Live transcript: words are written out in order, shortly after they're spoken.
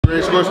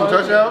Ready to score some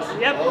touchdowns?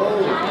 Yep.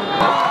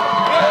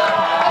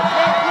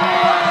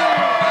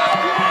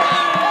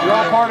 You're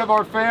all part of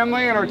our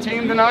family and our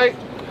team tonight.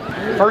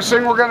 First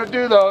thing we're going to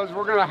do though is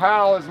we're going to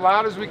howl as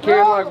loud as we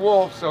can like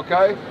wolves,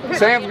 okay?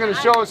 Sam's going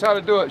to show us how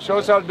to do it. Show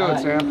us how to do it,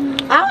 Sam.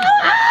 Alright,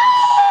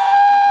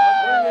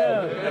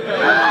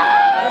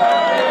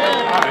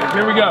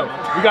 here we go.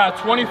 We got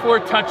a 24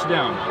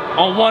 touchdown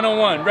on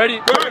one-on-one. Ready?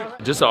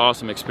 Just an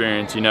awesome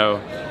experience, you know,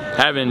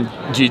 having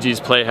GiGi's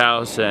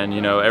Playhouse and,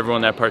 you know,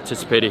 everyone that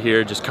participated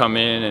here just come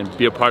in and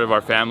be a part of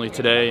our family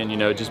today and, you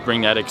know, just bring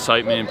that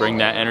excitement, bring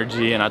that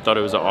energy, and I thought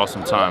it was an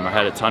awesome time. I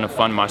had a ton of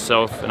fun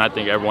myself, and I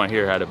think everyone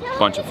here had a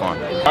bunch of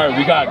fun. All right,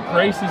 we got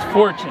Grace's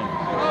Fortune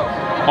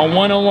on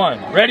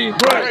one-on-one. Ready?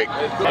 Right.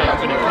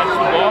 I'm gonna catch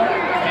the ball,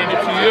 hand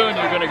it to you, and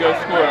you're gonna go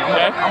score,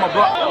 okay? I'm a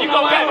block. You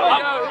go back.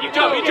 You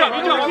jump.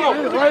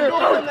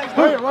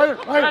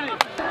 Ready.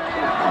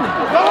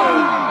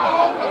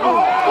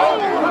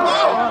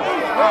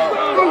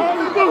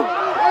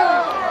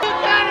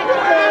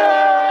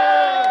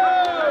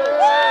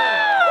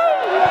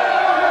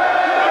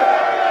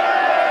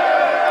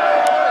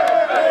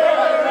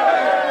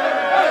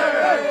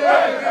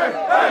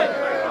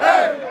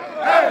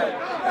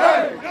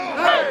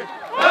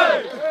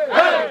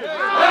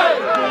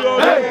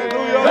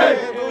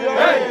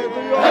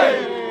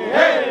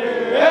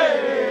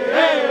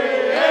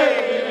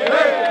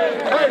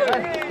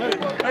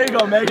 There you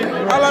go, Megan.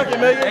 I like it,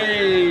 Megan.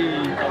 Hey.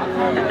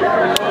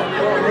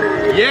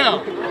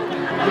 Yeah.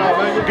 Good job,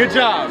 Megan. Good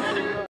job.